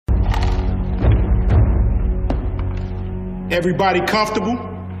Everybody comfortable?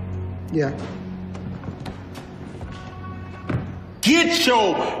 Yeah. Get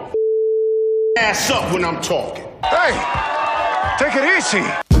your ass up when I'm talking. Hey, take it easy.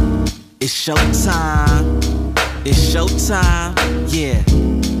 It's showtime. It's showtime. Yeah.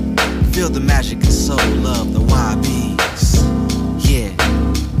 Feel the magic and soul of the YBs. Yeah.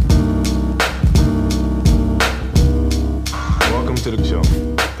 Welcome to the show.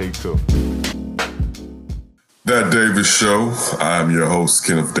 Take two. That Davis Show. I'm your host,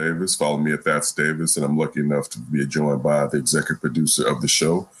 Kenneth Davis. Follow me at That's Davis, and I'm lucky enough to be joined by the executive producer of the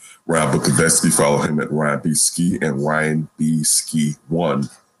show, Ryan Bukovetsky. Follow him at Ryan B. Ski and Ryan B. Ski 1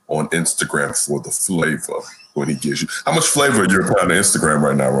 on Instagram for the flavor what he gives you. How much flavor you're putting on Instagram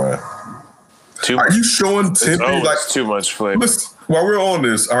right now, Ryan? Are you showing Tempe? It's too much flavor. Listen, while we're on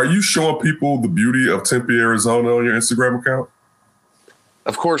this, are you showing people the beauty of Tempe, Arizona on your Instagram account?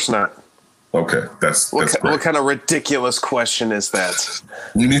 Of course not. Okay, that's great. What kind of ridiculous question is that?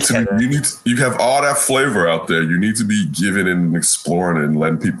 You have all that flavor out there. You need to be giving and exploring and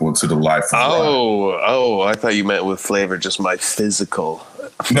letting people into the life of Oh, I thought you meant with flavor just my physical.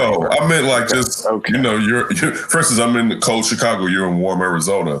 No, I meant like just okay. You're for instance, I'm in cold Chicago, you're in warm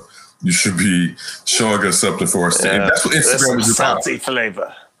Arizona. You should be showing us something for us. And that's what Instagram is about. Salty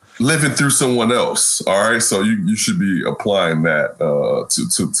flavor. Living through someone else. All right. So you should be applying that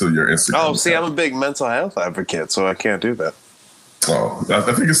to your Instagram. Oh, see, I'm a big mental health advocate, so I can't do that. Oh, I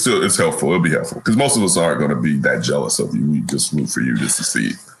think it's helpful. It'll be helpful because most of us aren't going to be that jealous of you. We just root for you just to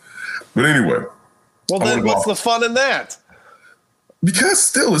see. But anyway. Well, then what's the fun in that? Because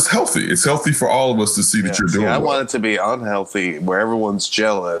still it's healthy. It's healthy for all of us to see that you're doing I well. want it to be unhealthy where everyone's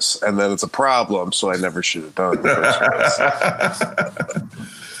jealous and then it's a problem, so I never should have done it in the first place.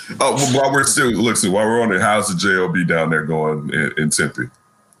 Oh, while we're on it, how's the JLB down there going in Tempe?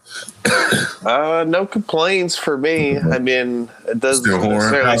 No complaints for me. I mean, it doesn't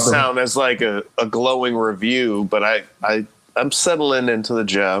necessarily sound as like a glowing review, but I'm settling into the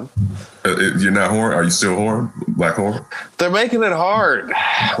job. You're not horn? Are you still horn? Black horn? They're making it hard.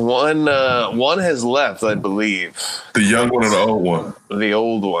 One has left, I believe. The young one or the old one? The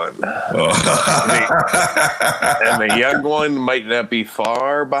old one. And the young one might not be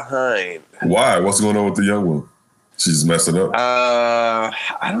far behind. Why? What's going on with the young one? She's messing up.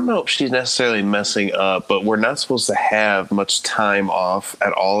 I don't know if she's necessarily messing up, but we're not supposed to have much time off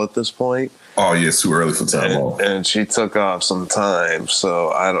at all at this point. Oh, yeah, it's too early for time off. And she took off some time,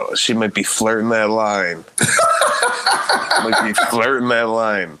 so she might be flirting that line.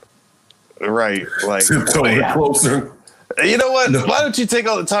 Right. Like, closer. You know what? No. Why don't you take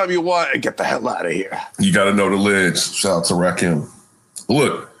all the time you want and get the hell out of here? You got to know the ledge. Shout out to Rakim.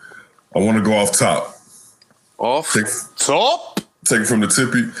 Look, I want to go off top. Take it from the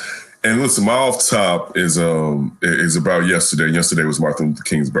tippy. And listen, my off top is about yesterday. Yesterday was Martin Luther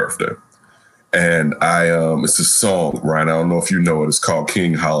King's birthday. And it's a song, Ryan. I don't know if you know it. It's called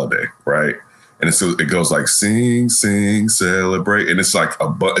King Holiday, right? And it goes like sing, sing, celebrate, and it's like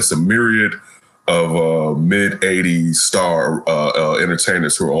it's a myriad of mid '80s star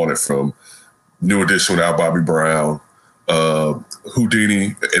entertainers who are on it, from New Edition without Bobby Brown,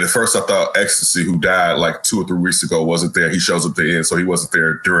 Houdini. And at first, I thought Ecstasy, who died like 2 or 3 weeks ago, wasn't there. He shows up at the end, so he wasn't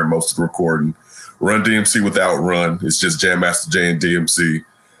there during most of the recording. Run DMC without Run. It's just Jam Master Jay and DMC.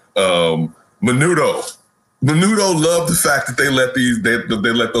 Menudo loved the fact that they let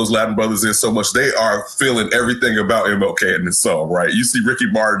those Latin brothers in so much. They are feeling everything about MLK in this song, right? You see Ricky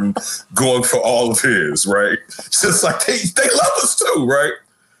Martin going for all of his, right? It's just like they love us too, right?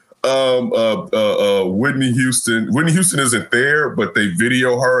 Whitney Houston isn't there, but they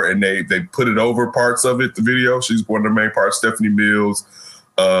video her and they put it over parts of it. The video, she's one of the main parts. Stephanie Mills,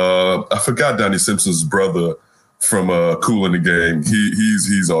 I forgot Donnie Simpson's brother from Kool in the Gang.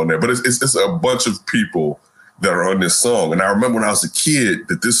 He's on there, but it's a bunch of people that are on this song. And I remember when I was a kid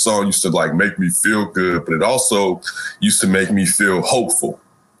that this song used to like make me feel good, but it also used to make me feel hopeful.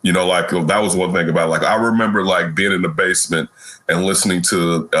 You know, like that was one thing about it. Like I remember like being in the basement and listening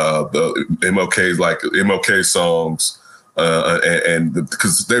to the MLK songs, and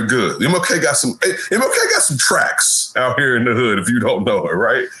because they're good. MLK got some tracks out here in the hood. If you don't know it,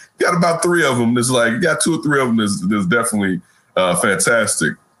 right? You got about 3 of them. There's like you got 2 or 3 of them. There's definitely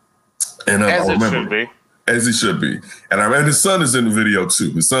fantastic. And I remember. As he should be. And I remember his son is in the video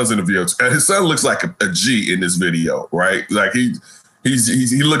too. His son's in the video too. And his son looks like a G in this video, right? Like he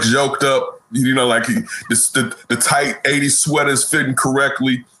looks yoked up, you know, like the tight 80s sweaters fitting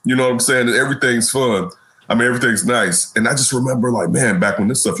correctly, you know what I'm saying? And everything's fun. I mean, everything's nice. And I just remember like, man, back when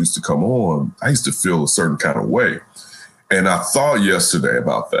this stuff used to come on, I used to feel a certain kind of way. And I thought yesterday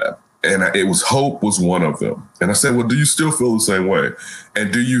about that. And it was hope was one of them. And I said, well, do you still feel the same way?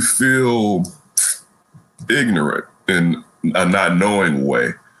 And do you feel ignorant in a not knowing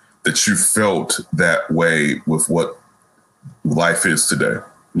way that you felt that way with what life is today?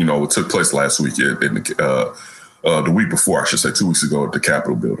 You know, it took place last week the week before, I should say, 2 weeks ago at the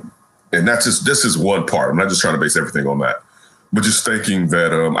Capitol building. And this is one part. I'm not just trying to base everything on that, but just thinking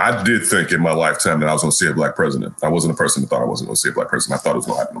that I did think in my lifetime that I was going to see a black president. I wasn't a person that thought I wasn't going to see a black president. I thought it was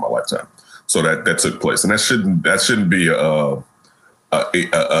going to happen in my lifetime. So that took place. And that shouldn't be a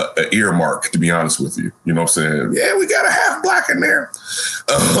earmark, to be honest with you. You know what I'm saying? Yeah, we got a half black in there.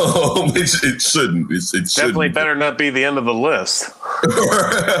 It shouldn't. It definitely better not be the end of the list.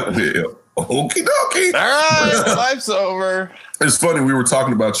 Yeah. Okie dokie. All right, life's over. It's funny. We were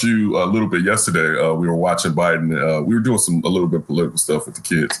talking about you a little bit yesterday. We were watching Biden. We were doing a little bit of political stuff with the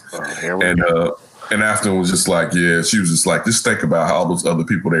kids. And Afton was just like, yeah, she was just like, just think about how all those other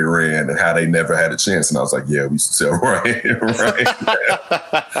people they ran and how they never had a chance. And I was like, yeah, we should tell right.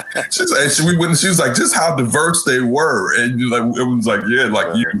 She was like, just how diverse they were. And like, it was like, yeah,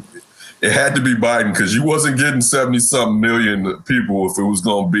 like it had to be Biden because you wasn't getting 70-something million people if it was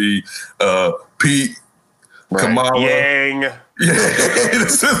going to be Pete, Kamala. Yang. Yeah,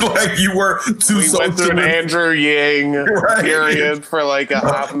 it's just like you were too. We went through an Andrew Yang period for like a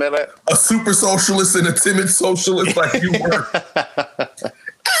half minute. A super socialist and a timid socialist, like you were.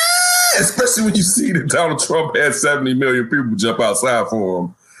 Especially when you see that Donald Trump had 70 million people jump outside for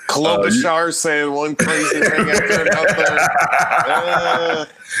him. Klobuchar saying one crazy thing after another.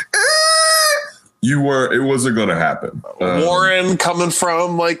 It wasn't going to happen. Warren coming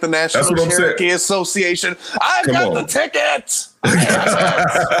from like the National Cherokee Association. I've got the ticket.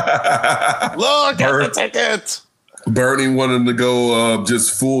 Look at the ticket. Bernie wanted to go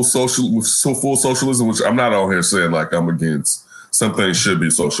just full socialism, which I'm not out here saying like I'm against. Some things should be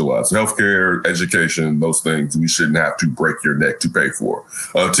socialized. Healthcare, education, those things we shouldn't have to break your neck to pay for.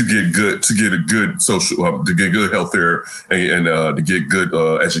 To get good healthcare and to get good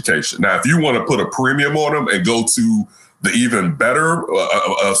education. Now, if you want to put a premium on them and go to the even better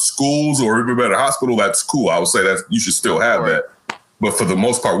schools or even better hospital, that's cool. I would say that you should still have that. But for the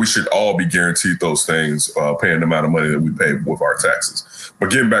most part, we should all be guaranteed those things, paying the amount of money that we pay with our taxes. But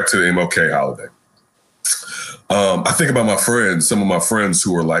getting back to the MLK holiday. I think about some of my friends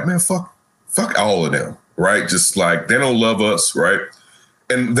who are like, man, fuck all of them, right? Just like they don't love us, right?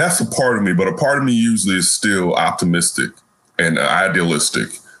 And that's a part of me, but a part of me usually is still optimistic and idealistic.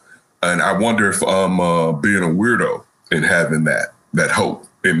 And I wonder if I'm being a weirdo and having that hope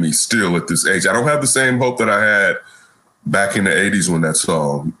in me still at this age. I don't have the same hope that I had back in the 80s when those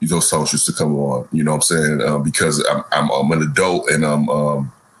songs used to come on, you know what I'm saying? Because I'm an adult and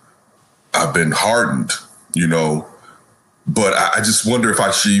I've been hardened, you know, but I just wonder if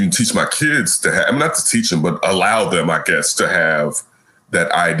I should even teach my kids to have, not to teach them, but allow them, I guess, to have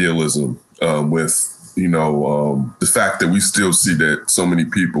that idealism with, you know, the fact that we still see that so many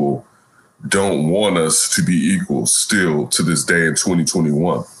people don't want us to be equal still to this day in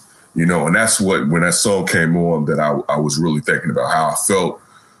 2021, you know, and that's what, when that song came on that I was really thinking about how I felt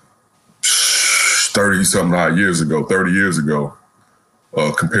 30 years ago,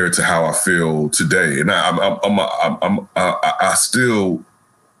 compared to how I feel today. And I still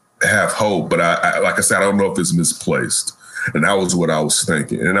have hope, but I like I said, I don't know if it's misplaced. And that was what I was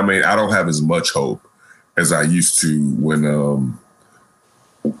thinking. And I mean, I don't have as much hope as I used to when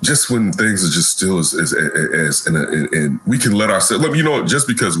things are just still and we can let ourselves, you know, just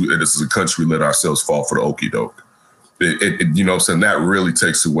because this is a country, we let ourselves fall for the okie doke. You know what I'm saying? That really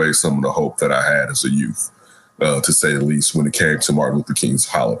takes away some of the hope that I had as a youth. To say the least, when it came to Martin Luther King's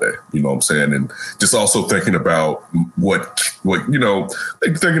holiday, you know what I'm saying? And just also thinking about what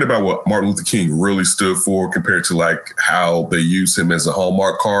thinking about what Martin Luther King really stood for compared to like how they use him as a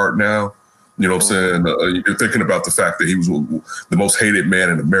Hallmark card now. You know what I'm saying? You're thinking about the fact that he was the most hated man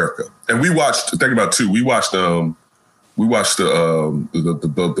in America. And we watched the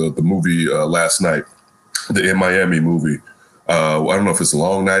movie last night, the In Miami movie. I don't know if it's a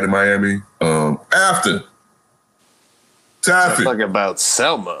Long Night in Miami. After. Taffy. Talking about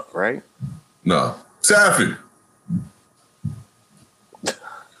Selma, right? No. Taffy.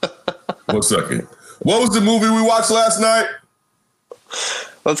 1 second. What was the movie we watched last night?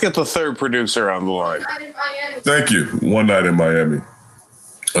 Let's get the third producer on the line. Thank you. One Night in Miami.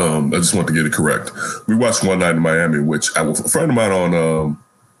 I just want to get it correct. We watched One Night in Miami, which a friend of mine on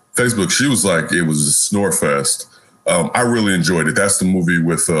Facebook, she was like, it was a snore fest. I really enjoyed it. That's the movie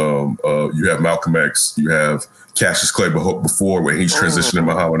with you have Malcolm X, you have Cassius Clay before when he's transitioning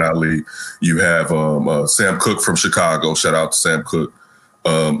Muhammad Ali. You have Sam Cooke from Chicago. Shout out to Sam Cooke.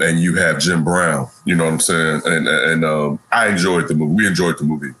 and you have Jim Brown. You know what I'm saying? And I enjoyed the movie. We enjoyed the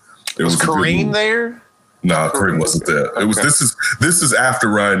movie. It was Kareem there? Nah, Kareem wasn't there. It was this is after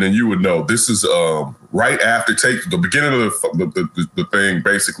Ryan, and you would know. This is right after the beginning of the thing.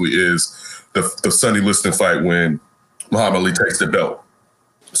 Basically, is the Sonny Liston fight when Muhammad Ali takes the belt.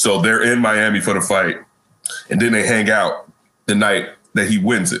 So they're in Miami for the fight, and then they hang out the night that he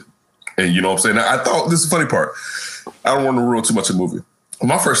wins it. And you know what I'm saying? I thought this is the funny part. I don't want to ruin too much of the movie.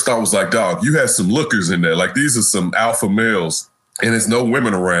 My first thought was like, dog, you had some lookers in there. Like these are some alpha males, and there's no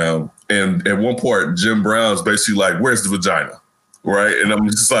women around. And at one point, Jim Brown's basically like, where's the vagina? Right? And I'm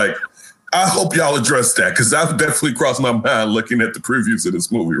just like, I hope y'all address that, because that definitely crossed my mind looking at the previews of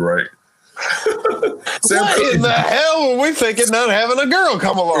this movie, right? What in the hell were we thinking not having a girl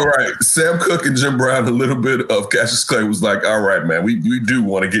come along? Right. Sam Cooke and Jim Brown, a little bit of Cassius Clay was like, all right, man, we do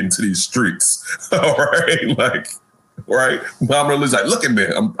want to get into these streets. All right. Like, right. Muhammad Ali's like, look at me,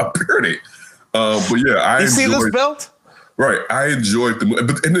 I'm purity. But yeah, you see this belt? Right. I enjoyed the movie.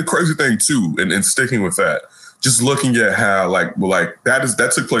 And the crazy thing too, and sticking with that, just looking at how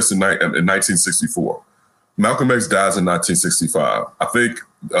that took place in 1964. Malcolm X dies in 1965. I think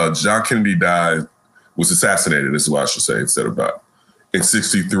John Kennedy was assassinated, is what I should say, instead of died, in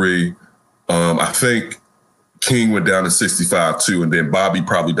 63. I think King went down in 65 too, and then Bobby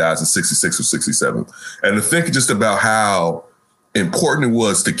probably dies in 66 or 67. And to think just about how important it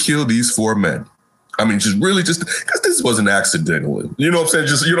was to kill these four men. I mean, because this wasn't accidentally. You know what I'm saying?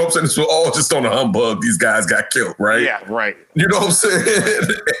 This was all just on a humbug. These guys got killed, right? Yeah, right. You know what I'm saying?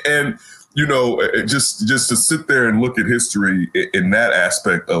 And you know, just to sit there and look at history in that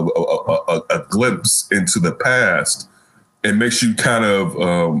aspect of a glimpse into the past, it makes you kind of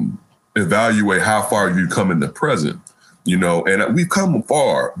evaluate how far you've come in the present, you know, and we've come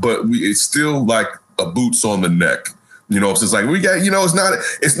far, but it's still like a boots on the neck. You know, it's just like we got, you know, it's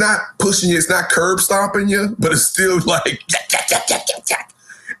not pushing you, it's not curb stomping you, but it's still like,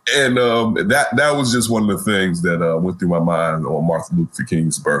 and that was just one of the things that went through my mind on Martin Luther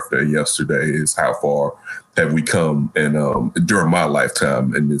King's birthday yesterday, is how far have we come, and during my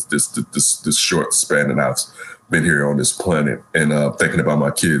lifetime and this short span that I've been here on this planet, and thinking about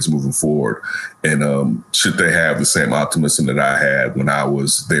my kids moving forward, and should they have the same optimism that I had when I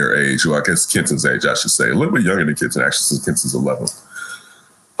was their age, or I guess Kenton's age, I should say, a little bit younger than Kenton, actually, since Kenton's 11.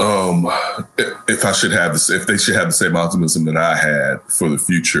 If they should have the same optimism that I had for the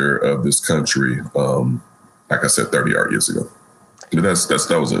future of this country, like I said, 30 odd years ago.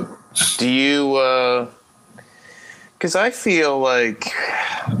 That was it. Do you? Because I feel like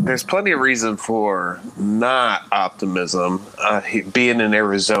there's plenty of reason for not optimism. Being in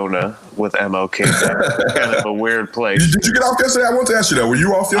Arizona with MLK, kind of a weird place. Did you get off yesterday? I want to ask you that. Were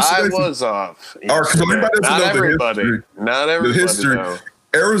you off yesterday? I was off. Not everybody. Not everybody. The history. Though.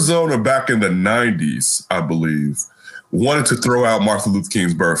 Arizona back in the 90s, I believe, wanted to throw out Martin Luther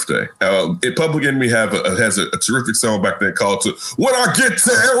King's birthday. Public Enemy has a terrific song back then called "When I Get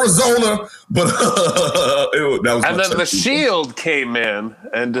to Arizona," but that was. And then the Shield came in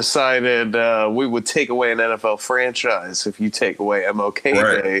and decided we would take away an NFL franchise if you take away MLK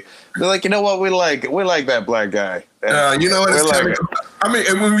Day. They're like, you know what, we like that black guy. You know what? I mean,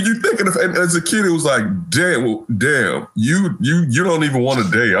 and when you think of it, as a kid, it was like, damn, you don't even want a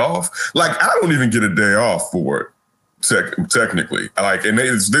day off. Like, I don't even get a day off for it. Technically, like, and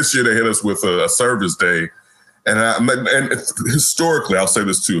this year they hit us with a service day, and historically, I'll say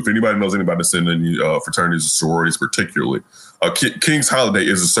this too: if anybody knows anybody that's in any fraternities or sororities, particularly, King's Holiday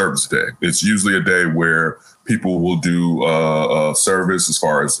is a service day. It's usually a day where people will do service as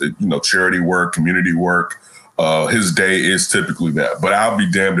far as charity work, community work. His day is typically that, but I'll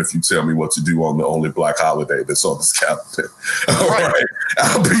be damned if you tell me what to do on the only black holiday that's on this calendar. All right.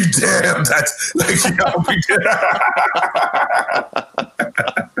 I'll be damned. I'll be damned.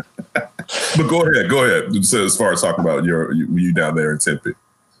 But go ahead. So as far as talking about you down there in Tempe.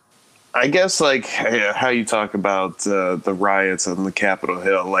 I guess like how you talk about the riots on the Capitol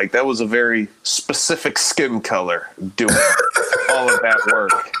Hill, like that was a very specific skin color doing all of that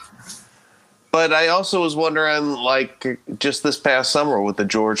work. But I also was wondering, like, just this past summer with the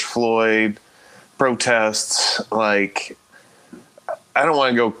George Floyd protests, like, I don't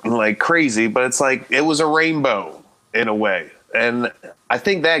want to go, like, crazy, but it's like it was a rainbow in a way. And I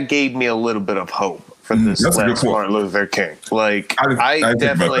think that gave me a little bit of hope for this last Martin Luther King. Like, I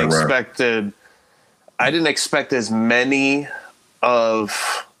definitely expected – I didn't expect as many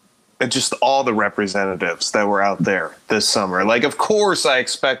of – just all the representatives that were out there this summer. Like, of course, I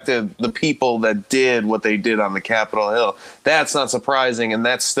expected the people that did what they did on the Capitol Hill. That's not surprising, and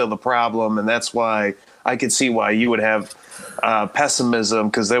that's still the problem, and that's why I could see why you would have pessimism,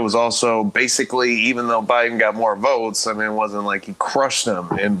 because there was also basically, even though Biden got more votes, I mean, it wasn't like he crushed them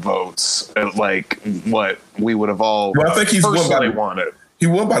in votes, like what we would have all I think he's personally wanted. He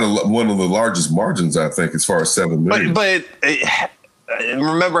won by one of the largest margins, I think, as far as 7 million. But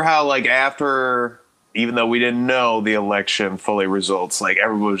remember how, like, after, even though we didn't know the election fully results, like,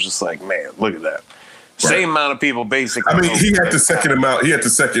 everyone was just like, man, look at that. Same amount of people, basically. I mean, he had the second amount. He had the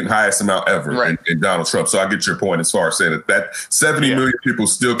second highest amount ever in Donald Trump. So I get your point as far as saying that 70 million people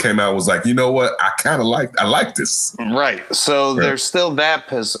still came out and was like, you know what? I like this. Right. So there's still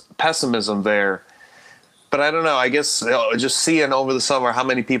that pessimism there. But I don't know. I guess just seeing over the summer how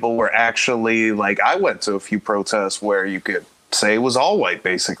many people were actually, like, I went to a few protests where you could say it was all white,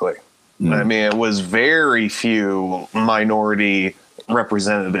 basically. I mean, it was very few minority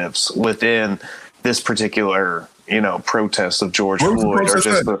representatives within this particular, protest of George Floyd, or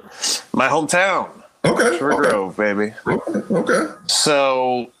just my hometown. Okay. Sugar Grove, baby. Okay.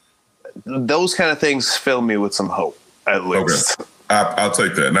 So those kind of things fill me with some hope, at least. Okay. I'll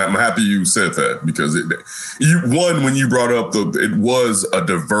take that. And I'm happy you said that, because when you brought up it was a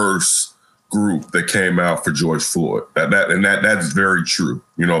diverse group that came out for George Floyd. That's very true.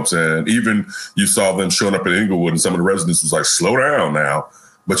 You know what I'm saying? Even you saw them showing up in Inglewood, and some of the residents was like, slow down now.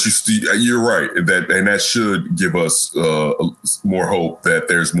 But you're right, that should give us more hope that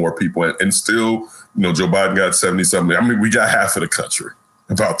there's more people. And still, Joe Biden got 70-something. I mean, we got half of the country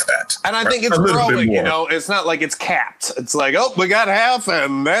about that. And I think it's growing, it's not like it's capped. It's like, oh, we got half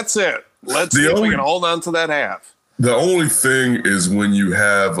and that's it. Let's see if we can hold on to that half. The only thing is when you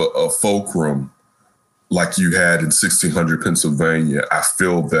have a fulcrum like you had in 1600 Pennsylvania, I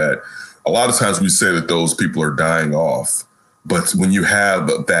feel that a lot of times we say that those people are dying off. But when you have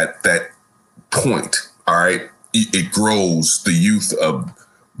that point, all right, it grows the youth of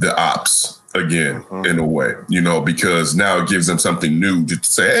the ops again, in a way, because now it gives them something new to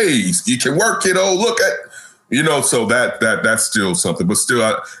say, hey, you can work, kiddo, look at, so that's still something. But still,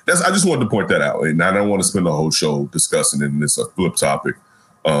 I just wanted to point that out. And I don't want to spend the whole show discussing it, in this flip topic.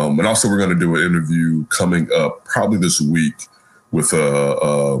 And also, we're going to do an interview coming up probably this week with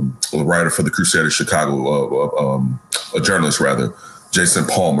a writer for the Crusader Chicago, a journalist rather, Jason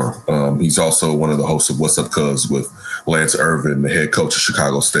Palmer. He's also one of the hosts of What's Up Cuz with Lance Irvin, the head coach of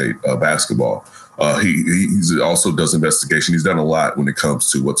Chicago State basketball. He also does investigation. He's done a lot when it comes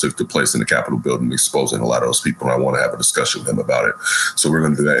to what took place in the Capitol building, exposing a lot of those people. And I want to have a discussion with him about it. So we're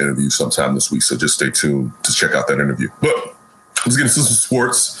going to do that interview sometime this week. So just stay tuned to check out that interview. But let's get into some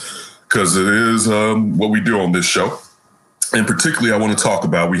sports, because it is what we do on this show. And particularly, I want to talk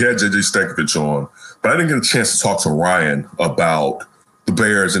about, we had JJ Stankovic on, but I didn't get a chance to talk to Ryan about the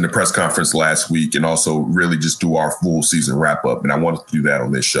Bears in the press conference last week, and also really just do our full season wrap up. And I wanted to do that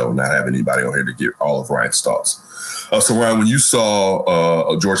on this show and not have anybody on here to get all of Ryan's thoughts. So Ryan, when you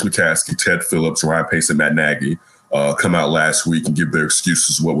saw George McCaskey, Ted Phillips, Ryan Pace, and Matt Nagy come out last week and give their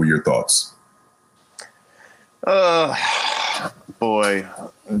excuses, what were your thoughts? Boy,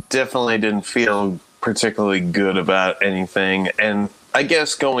 definitely didn't feel particularly good about anything. And I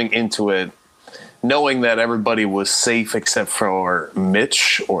guess going into it, knowing that everybody was safe except for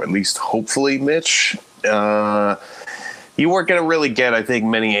Mitch, or at least hopefully Mitch, you weren't going to really get, I think,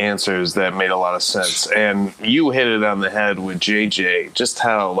 many answers that made a lot of sense. And you hit it on the head with JJ, just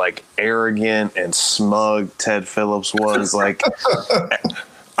how, like, arrogant and smug Ted Phillips was. Like,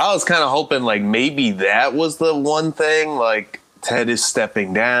 I was kind of hoping, like, maybe that was the one thing, like, Ted is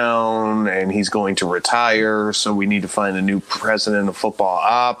stepping down and he's going to retire, so we need to find a new president of football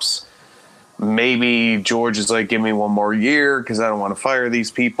ops. Maybe George is like, give me one more year because I don't want to fire these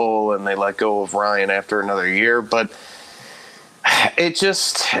people, and they let go of Ryan after another year. But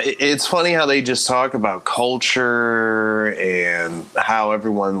it's funny how they just talk about culture and how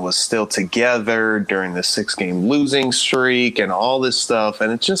everyone was still together during the 6-game losing streak and all this stuff.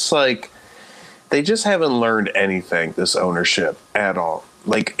 And it's just like, they just haven't learned anything, this ownership, at all.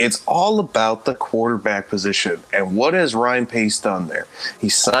 Like, it's all about the quarterback position. And what has Ryan Pace done there? He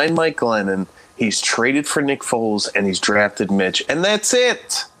signed Mike Glennon, he's traded for Nick Foles, and he's drafted Mitch. And that's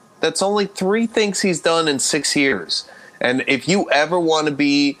it. That's only 3 things he's done in 6 years. And if you ever want to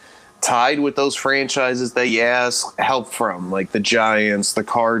be tied with those franchises that you ask help from, like the Giants, the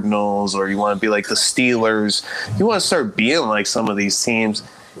Cardinals, or you want to be like the Steelers, you want to start being like some of these teams,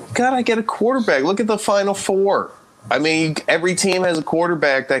 you gotta get a quarterback. Look at the Final Four. I mean, every team has a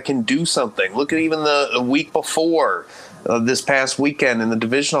quarterback that can do something. Look at even the week before this past weekend in the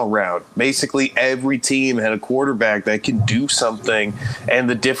divisional round. Basically, every team had a quarterback that can do something, and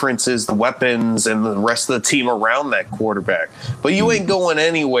the difference is the weapons and the rest of the team around that quarterback. But you ain't going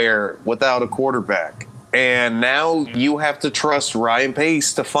anywhere without a quarterback. And now you have to trust Ryan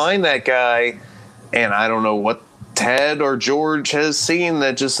Pace to find that guy. And I don't know what Ted or George has seen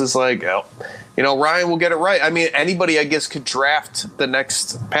that just is like, oh, you know, Ryan will get it right. I mean, anybody, I guess, could draft the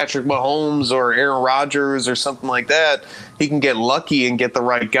next Patrick Mahomes or Aaron Rodgers or something like that. He can get lucky and get the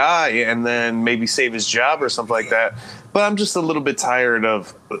right guy and then maybe save his job or something like that. But I'm just a little bit tired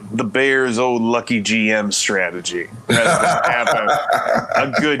of the Bears' old lucky GM strategy rather than have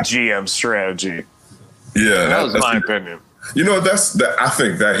a good GM strategy. Yeah, that was my opinion. You know, I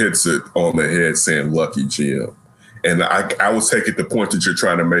think that hits it on the head saying lucky GM. And I will take it, the point that you're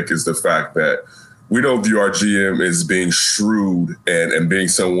trying to make is the fact that we don't view our GM as being shrewd and being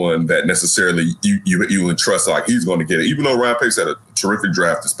someone that necessarily you entrust like he's going to get it. Even though Ryan Pace had a terrific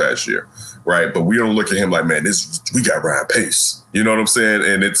draft this past year, right? But we don't look at him like, man, we got Ryan Pace. You know what I'm saying?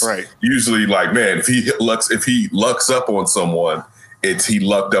 And it's usually like, man, if he lucks up on someone, he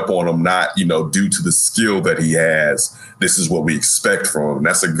lucked up on him, not, you know, due to the skill that he has. This is what we expect from him.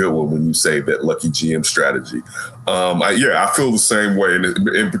 That's a good one when you say that lucky GM strategy. I feel the same way. And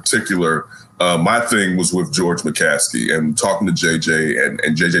in particular, my thing was with George McCaskey and talking to JJ,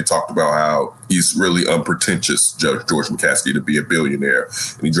 and JJ talked about how he's really unpretentious, George McCaskey, to be a billionaire.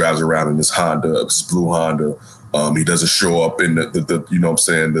 And he drives around in this Honda, this blue Honda. He doesn't show up in the you know what I'm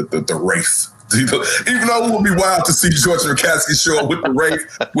saying, the Wraith. Even though it would be wild to see George McCaskey show up with the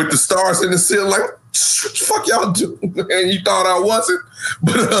Wraith, with the stars in the ceiling, like, what the fuck y'all do? And you thought I wasn't?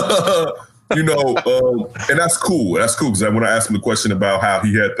 But, you know, and that's cool. That's cool, because when I asked him the question about how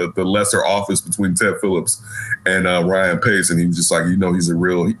he had the lesser office between Ted Phillips and Ryan Pace, and he was just like, you know, he's a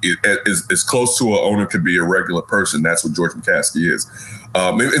real, as close to an owner could be a regular person. That's what George McCaskey is.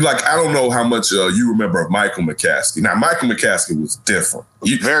 Like, I don't know how much you remember of Michael McCaskey. Now, Michael McCaskey was different.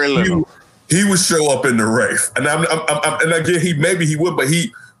 Very little. He would show up in the Wraith, and and again, he would, but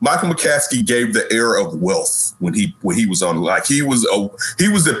Michael McCaskey gave the air of wealth when he was on. Like he was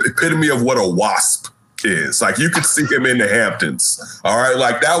the epitome of what a WASP is. Like you could see him in the Hamptons. All right,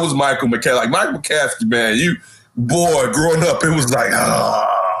 like that was Michael McCaskey. Like Michael McCaskey, man, growing up, it was like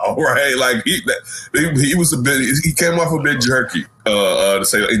right. Like he was a bit. He came off a bit jerky to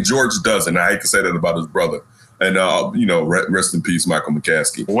say, and George doesn't. I hate to say that about his brother. And, you know, rest in peace, Michael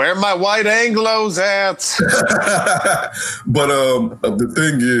McCaskey. Where my white Anglos at? But the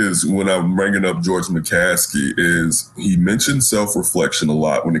thing is, when I'm bringing up George McCaskey, is he mentioned self-reflection a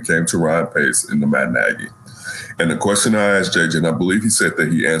lot when it came to Ryan Pace and the Matt Nagy. And the question I asked JJ, and I believe he said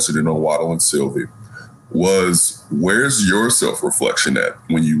that he answered it on Waddle and Sylvie, was where's your self-reflection at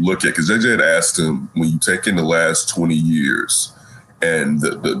when you look at, because JJ had asked him, when you take in the last 20 years, and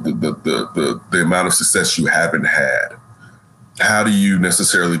the amount of success you haven't had, how do you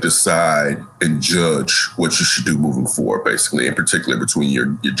necessarily decide and judge what you should do moving forward, basically, in particular between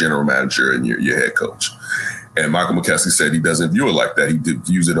your general manager and your head coach? And Michael McCaskey said he doesn't view it like that. He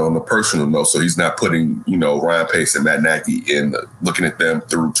views it on a personal note. So he's not putting, you know, Ryan Pace and Matt Nagy in looking at them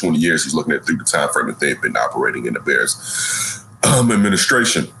through 20 years. He's looking at through the time frame that they've been operating in the Bears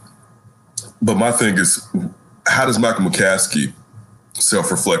administration. But my thing is, how does Michael McCaskey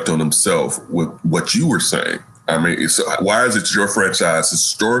self-reflect on himself with what you were saying? I mean, why is it your franchise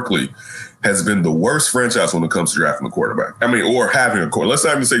historically has been the worst franchise when it comes to drafting a quarterback? I mean, or having a quarterback. Let's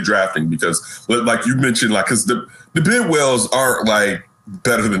not even say drafting, because like you mentioned, like, because the Bidwells aren't like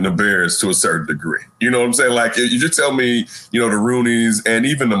better than the Bears to a certain degree. You know what I'm saying? Like, you just tell me, you know, the Rooneys and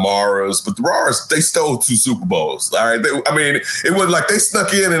even the Maras, but the Maras, they stole 2 Super Bowls. All right. It was like they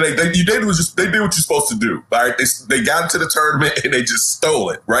snuck in and they did what you're supposed to do. All right. They got into the tournament and they just stole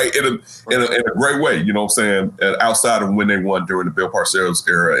it, right? In a great way, you know what I'm saying? Outside of when they won during the Bill Parcells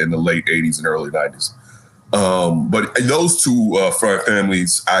era in the late 80s and early 90s. But those two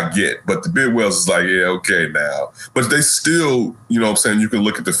families I get, but the Bidwells is like, yeah, okay now. But they still, you know what I'm saying, you can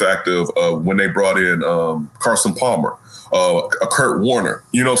look at the fact of when they brought in Carson Palmer, Kurt Warner,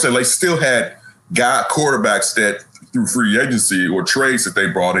 you know what I'm saying? They still had quarterbacks that through free agency or trades that they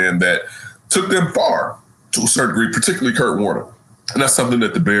brought in that took them far to a certain degree, particularly Kurt Warner. And that's something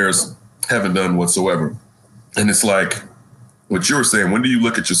that the Bears haven't done whatsoever. And it's like what you were saying, when do you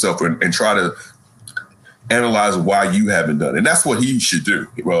look at yourself and try to analyze why you haven't done it? And that's what he should do.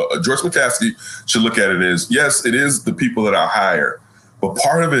 Well, George McCaskey should look at it as, yes, it is the people that I hire, but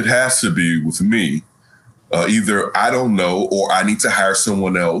part of it has to be with me. Either I don't know, or I need to hire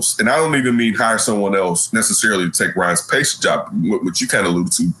someone else. And I don't even mean hire someone else necessarily to take Ryan Pace's job, which you kind of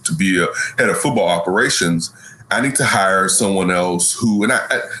alluded to be a head of football operations. I need to hire someone else who, and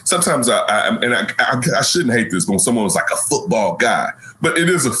sometimes I shouldn't hate this, but when someone was like a football guy, but it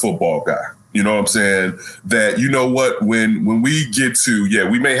is a football guy. You know what I'm saying? That, you know what, when we get to,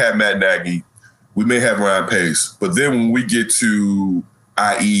 we may have Matt Nagy we may have Ryan Pace, but then when we get to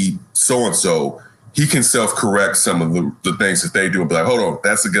i.e. so-and-so, he can self-correct some of the things that they do and be like, hold on,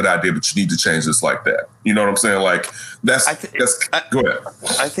 that's a good idea, but you need to change this like that. You know what I'm saying? Like, go ahead.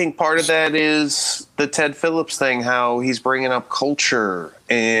 I think part of that is the Ted Phillips thing, how he's bringing up culture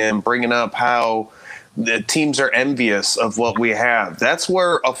and bringing up how the teams are envious of what we have. That's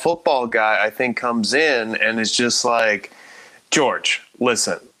where a football guy, I think, comes in and is just like, George,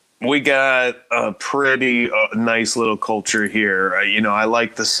 listen, we got a pretty nice little culture here. I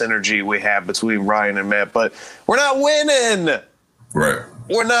like the synergy we have between Ryan and Matt, but we're not winning. Right.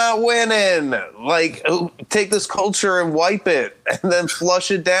 We're not winning. Like, take this culture and wipe it and then flush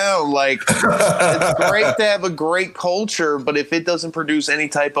it down. Like, it's great to have a great culture, but if it doesn't produce any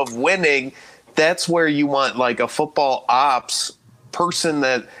type of winning, that's where you want like a football ops person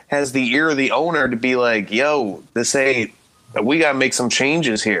that has the ear of the owner to be like, yo, this ain't, we got to make some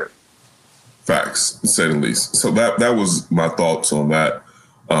changes here. Facts, to say the least. So that was my thoughts on that.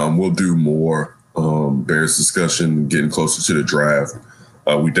 We'll do more Bears discussion getting closer to the draft.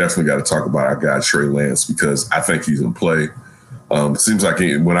 We definitely got to talk about our guy Trey Lance because I think he's in play. It seems like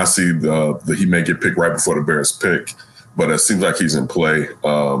when I see he may get picked right before the Bears pick, but it seems like he's in play.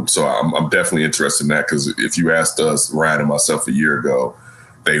 So I'm definitely interested in that because if you asked us, Ryan and myself, a year ago,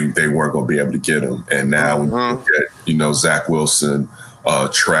 they weren't going to be able to get him. And now when you look at, Zach Wilson,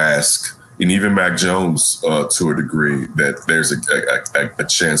 Trask, and even Mac Jones to a degree, that there's a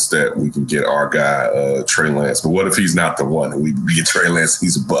chance that we can get our guy, Trey Lance. But what if he's not the one and we get Trey Lance,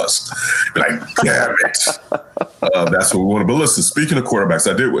 he's a bust? Be like, damn it. That's what we want. But listen, speaking of quarterbacks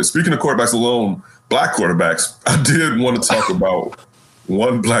alone, black quarterbacks, I did want to talk about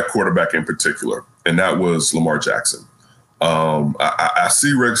one black quarterback in particular, and that was Lamar Jackson. I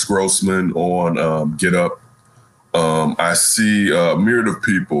see Rex Grossman on Get Up. I see a myriad of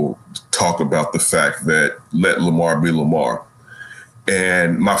people talk about the fact that let Lamar be Lamar.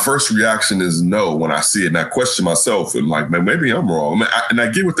 And my first reaction is no when I see it. And I question myself and like, man, maybe I'm wrong.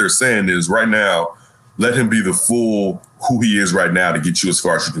 I get what they're saying is right now, let him be the full who he is right now to get you as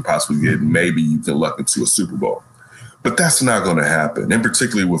far as you can possibly get. Maybe you can luck into a Super Bowl. But that's not going to happen. And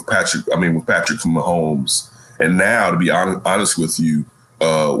particularly with Patrick Mahomes. And now, to be honest with you,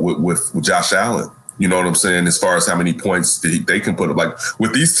 with Josh Allen. You know what I'm saying? As far as how many points they can put up. Like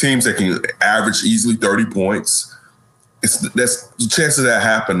with these teams that can average easily 30 points, the chances of that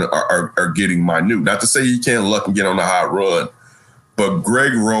happen are getting minute. Not to say you can't luck and get on a hot run, but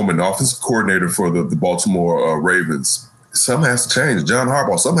Greg Roman, offensive coordinator for the Baltimore Ravens, something has to change. John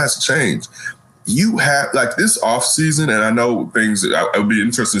Harbaugh, something has to change. You have like this offseason, and I know things, it would be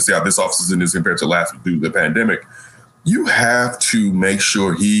interesting to see how this offseason is compared to last through the pandemic. You have to make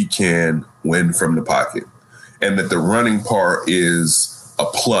sure he can win from the pocket and that the running part is a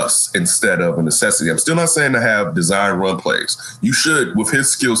plus instead of a necessity. I'm still not saying to have design run plays. You should, with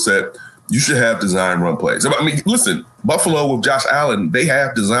his skill set, you should have design run plays. I mean, listen, Buffalo with Josh Allen, they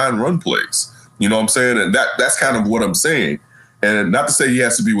have design run plays. You know what I'm saying? And that's kind of what I'm saying. And not to say he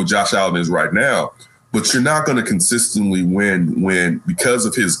has to be what Josh Allen is right now, but you're not going to consistently win because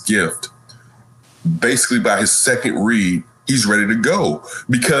of his gift. Basically, by his second read, he's ready to go.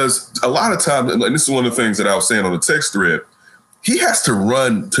 Because a lot of times, and this is one of the things that I was saying on the text thread, he has to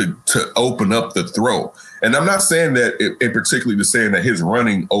run to open up the throw. And I'm not saying that, in particularly to saying that his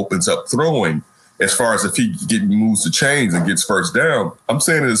running opens up throwing as far as if he moves the chains and gets first down. I'm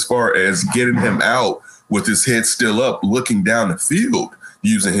saying it as far as getting him out with his head still up, looking down the field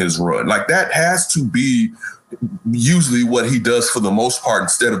using his run. Like that has to be usually what he does for the most part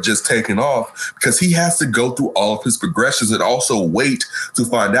instead of just taking off, because he has to go through all of his progressions and also wait to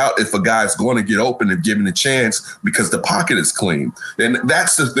find out if a guy's going to get open and given a chance because the pocket is clean. And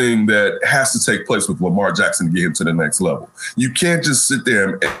that's the thing that has to take place with Lamar Jackson to get him to the next level. You can't just sit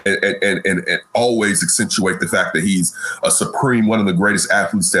there and always accentuate the fact that he's a supreme, one of the greatest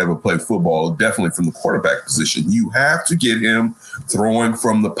athletes to ever play football, definitely from the quarterback position. You have to get him throwing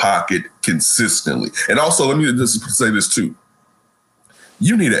from the pocket consistently. And also, let me just say this too.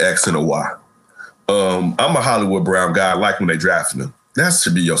 You need an X and a Y. I'm a Hollywood Brown guy. I like when they drafted him. That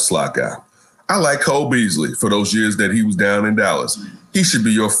should be your slot guy. I like Cole Beasley for those years that he was down in Dallas. He should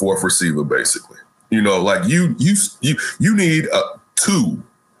be your fourth receiver, basically. You know, like you need two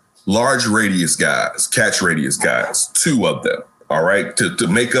large radius guys, catch radius guys, two of them, all right, to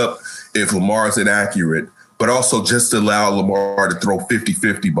make up if Lamar's inaccurate, but also just to allow Lamar to throw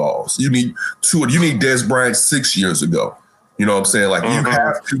 50-50 balls. You need two. You need Dez Bryant 6 years ago. You know what I'm saying? Like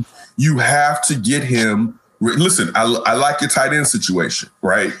you have to get him. Listen, I like your tight end situation,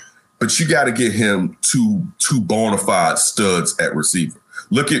 right? But you got to get him two bona fide studs at receiver.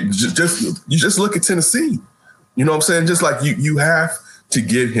 look at just look at Tennessee. You know what I'm saying? Just like you have to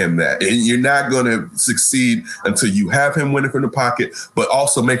get him that. And you're not going to succeed until you have him winning from the pocket, but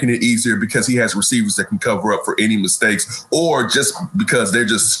also making it easier because he has receivers that can cover up for any mistakes, or just because they're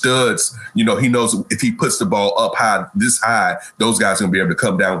just studs. You know, he knows if he puts the ball up high, this high, those guys are going to be able to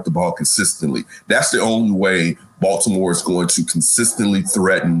come down with the ball consistently. That's the only way Baltimore is going to consistently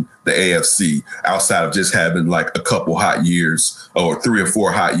threaten the AFC outside of just having like a couple hot years or 3 or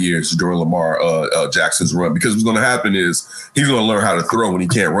 4 hot years during Lamar Jackson's run. Because what's going to happen is he's going to learn how to throw when he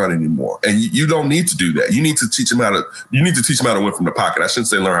can't run anymore. And you don't need to do that. You need to teach him how to win from the pocket. I shouldn't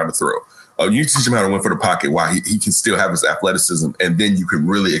say learn how to throw. You need to teach him how to win from the pocket while he can still have his athleticism, and then you can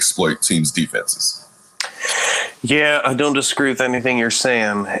really exploit teams' defenses. Yeah, I don't disagree with anything you're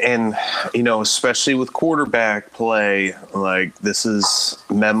saying. And, you know, especially with quarterback play, like this is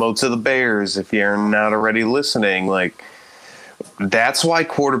memo to the Bears if you're not already listening. Like, that's why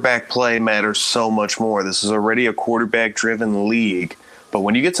quarterback play matters so much more. This is already a quarterback-driven league. But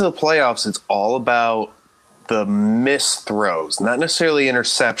when you get to the playoffs, it's all about the missed throws, not necessarily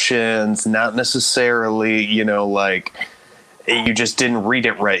interceptions, not necessarily, you know, like you just didn't read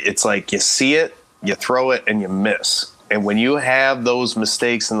it right. It's like you see it, you throw it, and you miss. And when you have those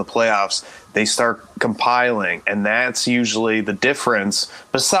mistakes in the playoffs, they start compiling. And that's usually the difference,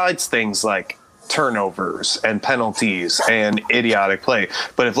 besides things like turnovers and penalties and idiotic play.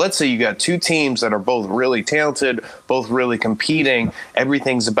 But if, let's say, you got two teams that are both really talented, both really competing,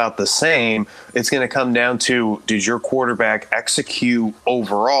 everything's about the same, it's going to come down to, did your quarterback execute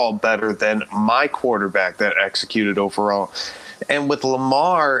overall better than my quarterback that executed overall? And with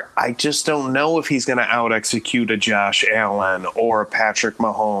Lamar, I just don't know if he's going to out-execute a Josh Allen or a Patrick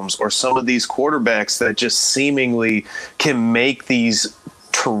Mahomes or some of these quarterbacks that just seemingly can make these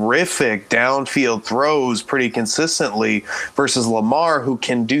terrific downfield throws pretty consistently versus Lamar, who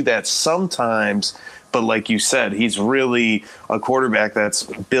can do that sometimes. But like you said, he's really a quarterback that's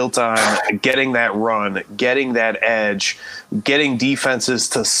built on getting that run, getting that edge, getting defenses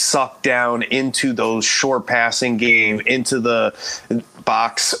to suck down into those short passing game, into the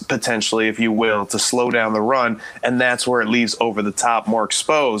box potentially, if you will, to slow down the run. And that's where it leaves over the top more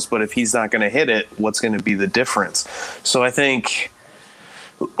exposed. But if he's not going to hit it, what's going to be the difference? So I think,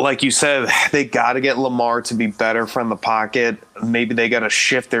 like you said, they got to get Lamar to be better from the pocket. Maybe they got to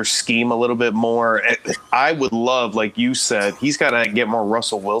shift their scheme a little bit more. I would love, like you said, he's got to get more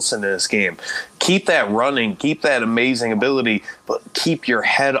Russell Wilson in this game. Keep that running, keep that amazing ability, but keep your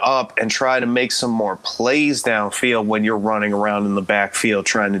head up and try to make some more plays downfield when you're running around in the backfield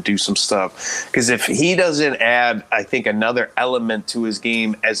trying to do some stuff. Because if he doesn't add, I think, another element to his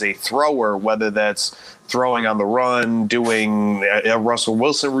game as a thrower, whether that's throwing on the run, doing a Russell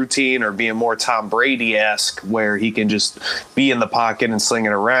Wilson routine, or being more Tom Brady-esque where he can just be in the pocket and sling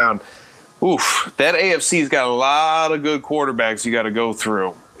it around. Oof, that AFC's got a lot of good quarterbacks you got to go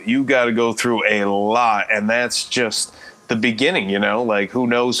through. You got to go through a lot, and that's just the beginning, you know? Like, who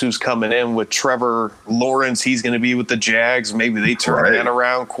knows who's coming in with Trevor Lawrence? He's going to be with the Jags. Maybe they turn that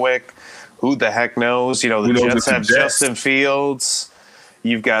around quick. Who the heck knows? You know, the Jets have Justin Fields.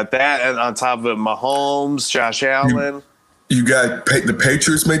 You've got that, and on top of it, Mahomes, Josh Allen. You got the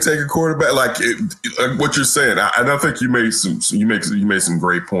Patriots may take a quarterback, like what you're saying. I think you made some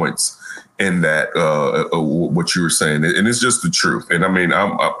great points in that what you were saying, and it's just the truth. And I mean,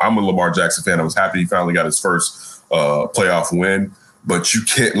 I'm a Lamar Jackson fan. I was happy he finally got his first playoff win, but you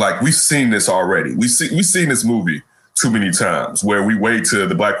can't, like, we've seen this already. We've seen this movie too many times where we wait till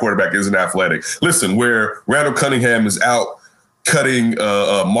the black quarterback isn't athletic. Listen, where Randall Cunningham is out cutting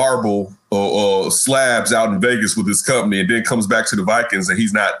marble slabs out in Vegas with his company, and then comes back to the Vikings, and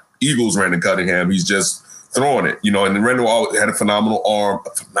he's not Eagles Randall Cunningham. He's just throwing it, you know. And then Randall always had a phenomenal arm.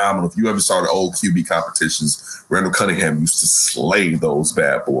 Phenomenal. If you ever saw the old QB competitions, Randall Cunningham used to slay those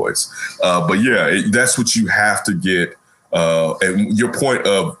bad boys. But yeah, that's what you have to get. And your point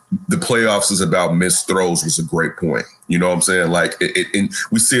of the playoffs is about missed throws was a great point. You know what I'm saying? Like, and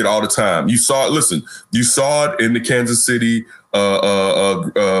we see it all the time. You saw it. Listen, you saw it in the Kansas City,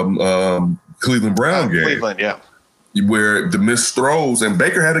 Cleveland Brown game. Cleveland, yeah. Where the missed throws, and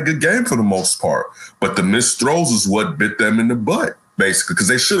Baker had a good game for the most part, but the missed throws is what bit them in the butt, basically, because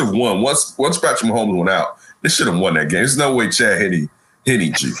they should have won. Once Patrick Mahomes went out, they should have won that game. There's no way Chad Henne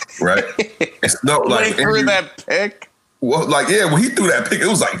you, right? It's no like threw that pick. Well, like, yeah, when he threw that pick, it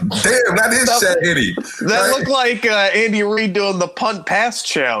was like, damn, that is Chad Henne. That looked like Andy Reid doing the punt pass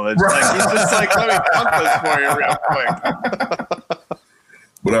challenge. Right. Like, he's just like, let me punt this for you real quick.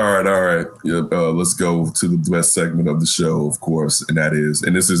 But all right. Yeah, let's go to the best segment of the show, of course, and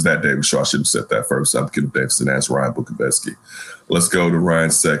this is That David Show. I should have said that first. I'm Kenneth Davidson. That's Ryan Bukoveski. Let's go to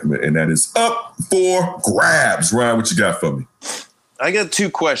Ryan's segment, and that is Up for Grabs. Ryan, what you got for me? I got 2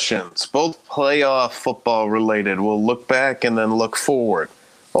 questions, both playoff football related. We'll look back and then look forward.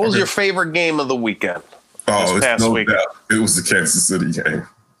 What was your favorite game of the weekend? It's no doubt. It was the Kansas City game.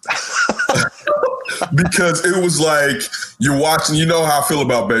 Because it was like you're watching, you know how I feel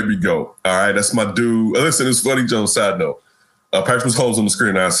about Baby Goat. All right, that's my dude. Listen, it's funny, Jones. Side note, Patrick was Holmes on the screen,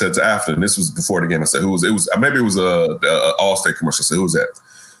 and I said to Afton, and this was before the game. I said, "Who was it? Was maybe it was a Allstate commercial?" I said, "Who was that?"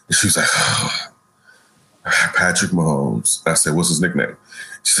 And she was like, oh, "Patrick Mahomes." I said, "What's his nickname?"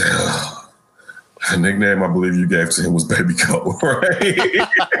 She said, oh, "The nickname I believe you gave to him was Baby Goat." Right?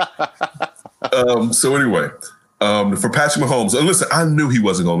 So anyway. For Patrick Mahomes, and listen, I knew he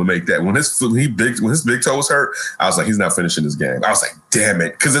wasn't going to make that. When his big toe was hurt, I was like, he's not finishing this game. I was like, damn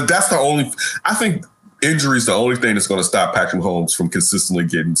it, because that's the only. I think injury is the only thing that's going to stop Patrick Mahomes from consistently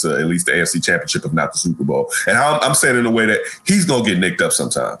getting to at least the AFC Championship, if not the Super Bowl. And I'm saying in a way that he's going to get nicked up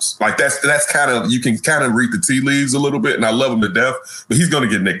sometimes. Like that's kind of, you can kind of read the tea leaves a little bit, and I love him to death, but he's going to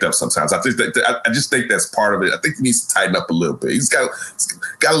get nicked up sometimes. I just think that's part of it. I think he needs to tighten up a little bit. He's got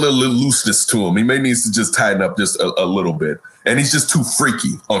a little looseness to him. He may need to just tighten up just a little bit. And he's just too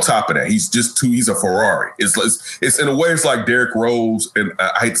freaky on top of that. He's a Ferrari. It's in a way, it's like Derrick Rose. And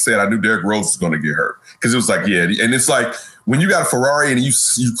I hate to say it, I knew Derrick Rose was going to get hurt. Because it was like, yeah. And it's like when you got a Ferrari and you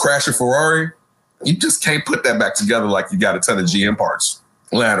crash a Ferrari, you just can't put that back together like you got a ton of GM parts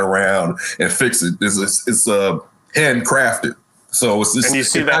lying around and fix it. It's handcrafted. So it's just, and you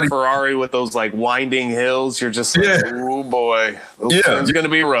see that Ferrari with those like winding hills, you're just like, oh boy, those turns are going to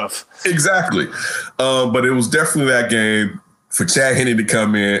be rough. Exactly. But it was definitely that game for Chad Henne to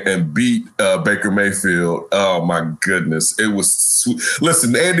come in and beat Baker Mayfield. Oh my goodness. It was sweet.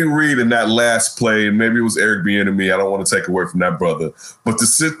 Listen, Andy Reid in that last play, and maybe it was Eric Bieniemy, I don't want to take away from that brother, but to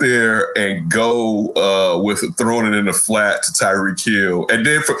sit there and go with throwing it in the flat to Tyreek Hill, and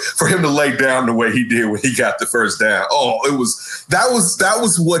then for him to lay down the way he did when he got the first down. Oh, that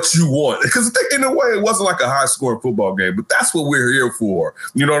was what you want. Because in a way, it wasn't like a high scoring football game, but that's what we're here for.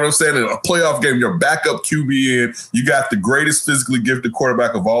 You know what I'm saying? In a playoff game, your backup QB in, you got the greatest physically gifted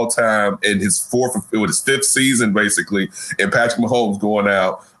quarterback of all time in his fifth season, basically, and Patrick Mahomes going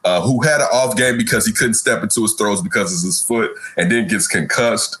out, who had an off game because he couldn't step into his throws because of his foot and then gets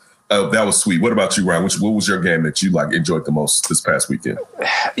concussed. That was sweet. What about you, Ryan? What was your game that you enjoyed the most this past weekend?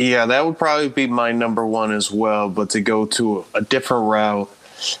 Yeah, that would probably be my number one as well, but to go to a different route,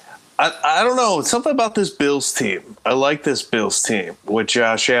 I don't know. Something about this Bills team. I like this Bills team with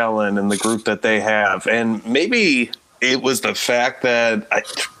Josh Allen and the group that they have. And maybe it was the fact that I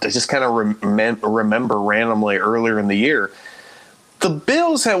just kind of remember randomly earlier in the year, the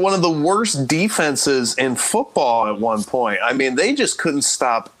Bills had one of the worst defenses in football at one point. I mean, they just couldn't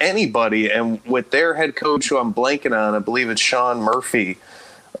stop anybody. And with their head coach, who I'm blanking on, I believe it's Sean Murphy.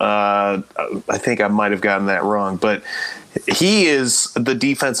 I think I might have gotten that wrong, but he is the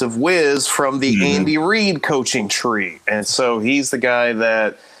defensive whiz from the Andy Reid coaching tree. And so he's the guy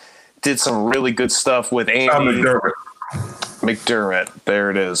that did some really good stuff with Andy McDermott.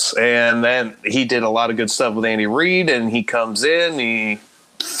 There it is. And then he did a lot of good stuff with Andy Reid, and he comes in, he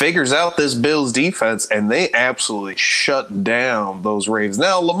figures out this Bills defense, and they absolutely shut down those Ravens.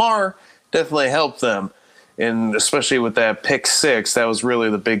 Now, Lamar definitely helped them, and especially with that pick six, that was really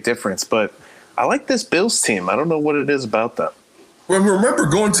the big difference. But I like this Bills team. I don't know what it is about them. Well, remember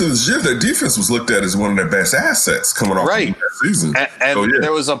going to this year, their defense was looked at as one of their best assets coming off that season. And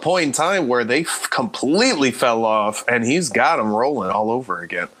there was a point in time where they completely fell off, and he's got them rolling all over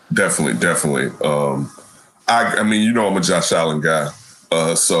again. Definitely. I mean, you know, I'm a Josh Allen guy.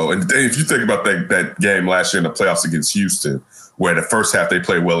 So, and if you think about that game last year in the playoffs against Houston, where the first half they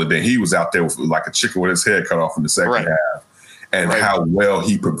played well, and then he was out there with like a chicken with his head cut off in the second half, and how well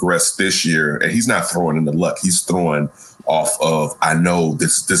he progressed this year. And he's not throwing in the luck; he's throwing off of, I know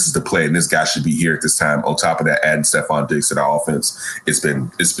this is the play, and this guy should be here at this time. On top of that, adding Stephon Diggs to the offense, it's been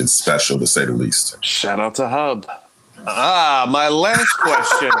special to say the least. Shout out to Hub. My last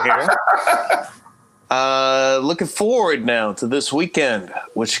question here. Looking forward now to this weekend.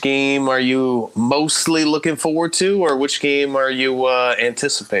 Which game are you mostly looking forward to, or which game are you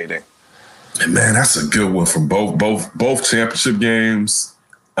anticipating? Man, that's a good one from both championship games.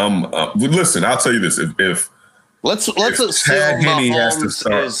 Listen, I'll tell you this: if Let's assume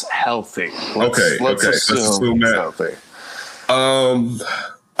Mahomes is healthy. Let's assume that. Healthy.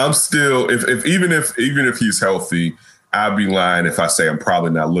 I'm still even if he's healthy, I'd be lying if I say I'm probably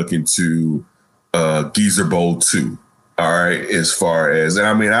not looking to Geezer Bowl 2. All right, as far as, and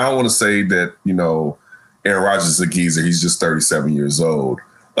I mean, I don't want to say that, Aaron Rodgers is a geezer. He's just 37 years old.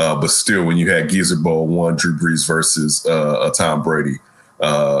 But still, when you had Geezer Bowl 1, Drew Brees versus Tom Brady,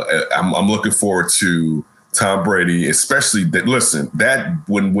 I'm looking forward to Tom Brady, especially that. Listen, that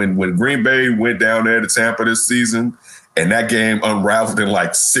when Green Bay went down there to Tampa this season, and that game unraveled in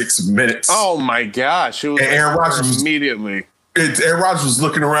like 6 minutes. Oh my gosh! It was Aaron Rodgers immediately. Aaron Rodgers was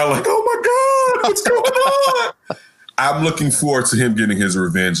looking around like, "Oh my God, what's going on?" I'm looking forward to him getting his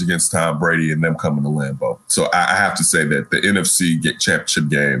revenge against Tom Brady and them coming to Lambeau. So I have to say that the NFC championship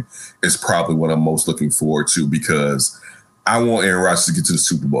game is probably what I'm most looking forward to, because I want Aaron Rodgers to get to the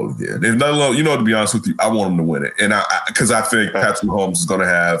Super Bowl again. If not, to be honest with you, I want him to win it. And because I think Patrick Mahomes is going to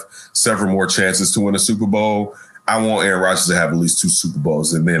have several more chances to win a Super Bowl. I want Aaron Rodgers to have at least 2 Super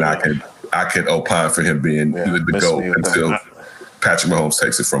Bowls, and then I can opine for him being the GOAT until Patrick Mahomes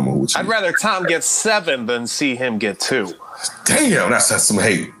takes it from him. I'd rather Tom get 7 than see him get 2. Damn, that's some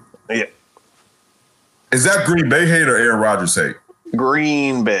hate. Yeah. Is that Green Bay hate or Aaron Rodgers hate?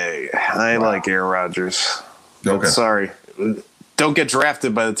 Green Bay. I like Aaron Rodgers. Okay. Sorry. Don't get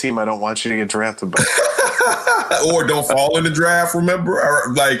drafted by the team I don't want you to get drafted by. Or don't fall in the draft, remember?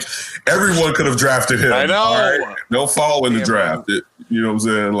 Like, everyone could have drafted him. I know. Right? Don't fall in the draft. You know what I'm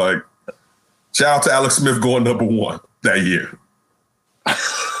saying? Like, shout out to Alex Smith going number 1 that year.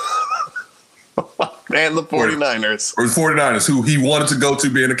 And the 49ers. Or the 49ers, who he wanted to go to,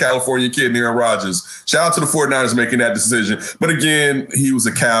 being a California kid, and Aaron Rodgers. Shout out to the 49ers making that decision. But again, he was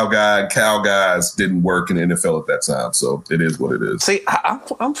a Cal guy. Cal guys didn't work in the NFL at that time. So it is what it is. See,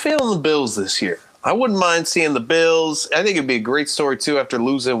 I'm feeling the Bills this year. I wouldn't mind seeing the Bills. I think it'd be a great story, too, after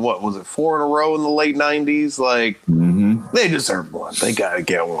losing, 4 in a row in the late 90s? Like, They deserve one. They got to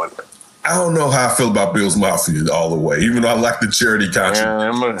get one. I don't know how I feel about Bills Mafia all the way, even though I like the charity contribution.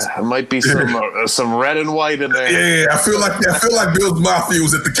 There might be some red and white in there. Yeah, I feel like Bills Mafia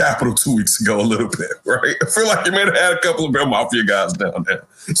was at the Capitol 2 weeks ago a little bit, right? I feel like you may have had a couple of Bill Mafia guys down there,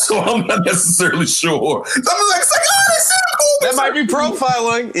 so I'm not necessarily sure. So I'm like, they seem cool. That might be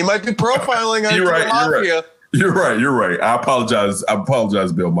profiling. He might be profiling on the Mafia. You're right. I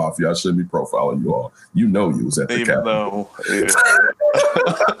apologize, Bill Mafia. I shouldn't be profiling you all. You know you was at the Capitol.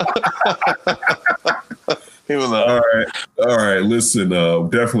 Even though. All right. Listen,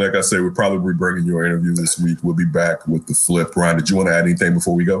 definitely, like I say, we'll probably be bringing your interview this week. We'll be back with the flip. Ryan, did you want to add anything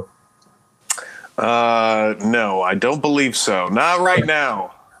before we go? No, I don't believe so. Not right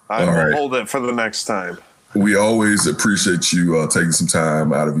now. I will hold it for the next time. We always appreciate you taking some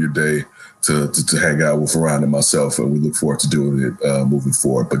time out of your day to hang out with Ryan and myself, and we look forward to doing it moving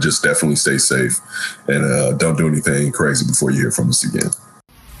forward. But just definitely stay safe and don't do anything crazy before you hear from us again.